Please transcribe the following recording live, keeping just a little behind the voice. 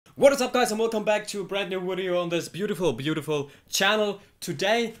What is up, guys, and welcome back to a brand new video on this beautiful channel.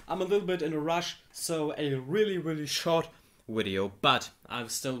 Today I'm a little bit in a rush, so a really short video, but I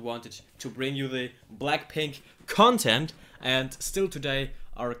still wanted to bring you the BLACKPINK content, and still today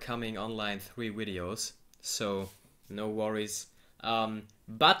are coming online 3 videos, so no worries.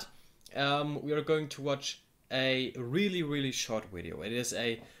 But we are going to watch a really short video. It is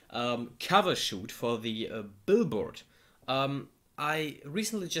a cover shoot for the Billboard. I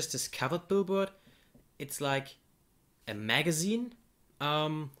recently just discovered Billboard. It's like a magazine,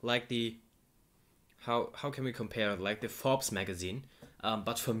 like the, how can we compare it, like the Forbes magazine,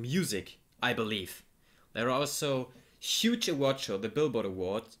 but for music, I believe. There are also huge award show, the Billboard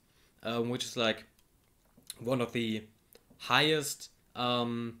Awards, which is like one of the highest, how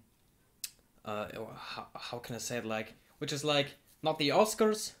can I say it, like, which is like not the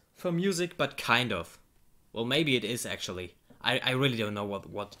Oscars for music, but kind of. Well, maybe it is actually. I really don't know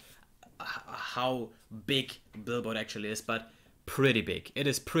how big Billboard actually is, but pretty big. It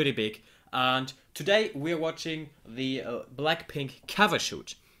is pretty big. And today we're watching the BLACKPINK cover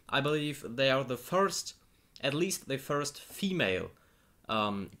shoot. I believe they are the first, at least the first female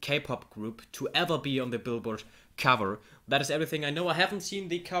K-pop group to ever be on the Billboard cover. That is everything I know. I haven't seen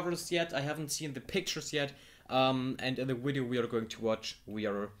the covers yet. I haven't seen the pictures yet. And in the video we are going to watch, we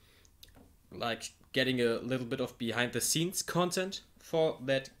are like getting a little bit of behind the scenes content for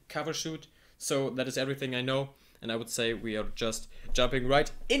that cover shoot. So that is everything I know, and I would say we are just jumping right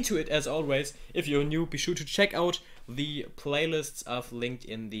into it as always. If you're new, be sure to check out the playlists I've linked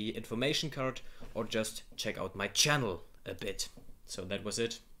in the information card, or just check out my channel a bit. So that was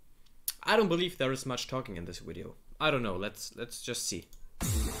it. I don't believe there is much talking in this video. I don't know, let's just see.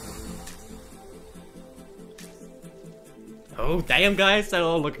 Oh damn, guys, they're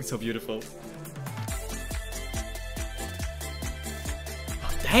all looking so beautiful.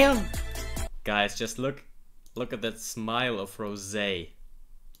 Damn! Guys, just look at that smile of Rosé.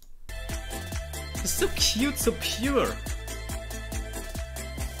 It's so cute, so pure.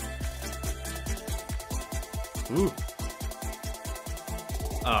 Ooh.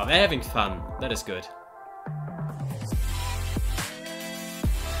 Oh, they're having fun. That is good.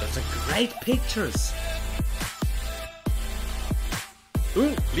 Those are great pictures.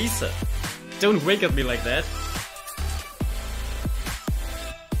 Ooh, Lisa. Don't wink at me like that.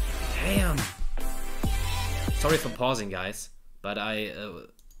 Damn. Sorry for pausing, guys, but I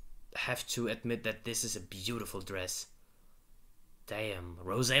have to admit that this is a beautiful dress. Damn,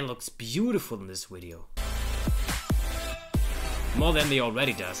 Rosé looks beautiful in this video. More than he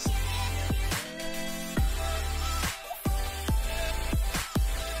already does.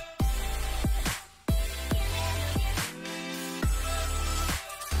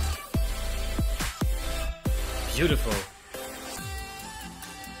 Beautiful.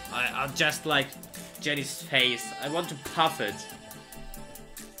 I just like Jenny's face. I want to puff it.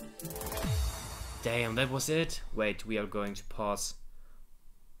 Damn, that was it? Wait, we are going to pause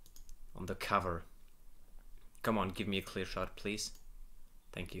on the cover. Come on, give me a clear shot, please.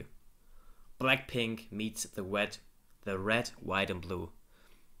 Thank you. BLACKPINK meets the red, white and blue.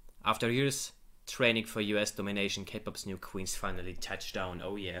 After years training for US domination, K-pop's new queens finally touched down.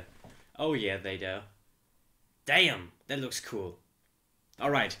 Oh yeah. Oh yeah, they do. Damn, that looks cool.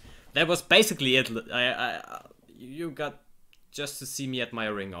 Alright, that was basically it. You got just to see me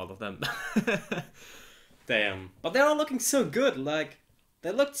admiring all of them. Damn. But they're all looking so good, like,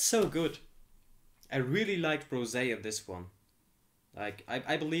 they looked so good. I really liked Rosé in this one. Like,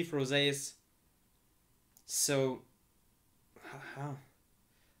 I believe Rosé is so... How?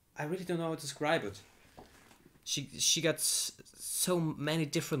 I really don't know how to describe it. She got so many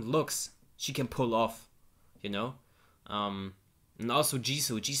different looks she can pull off, you know? And also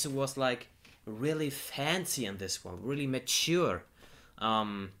Jisoo was like really fancy in this one, really mature.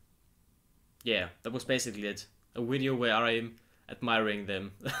 Yeah, that was basically it. A video where I am admiring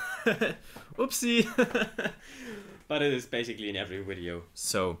them. Oopsie. But it is basically in every video,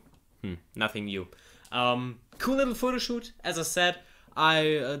 so nothing new. Cool little photo shoot. As I said,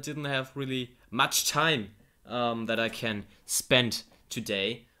 I didn't have really much time that I can spend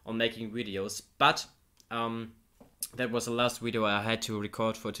today on making videos, but that was the last video I had to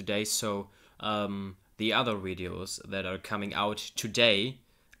record for today, so the other videos that are coming out today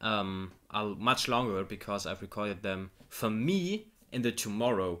are much longer because I've recorded them for me in the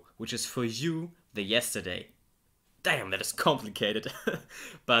tomorrow, which is for you the yesterday. Damn, that is complicated.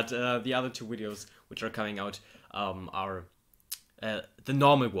 But the other 2 videos which are coming out are the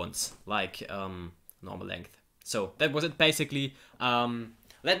normal ones, like normal length. So that was it basically.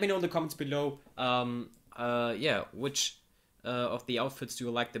 Let me know in the comments below yeah, which of the outfits do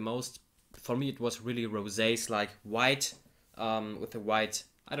you like the most? For me, it was really rosés, like white, with a white,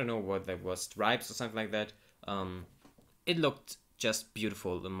 I don't know what that was, stripes or something like that. It looked just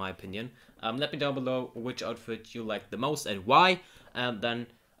beautiful in my opinion. Let me down below which outfit you like the most and why. And then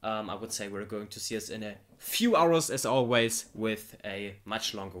I would say we're going to see us in a few hours as always with a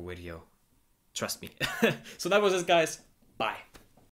much longer video. Trust me. So that was it, guys. Bye.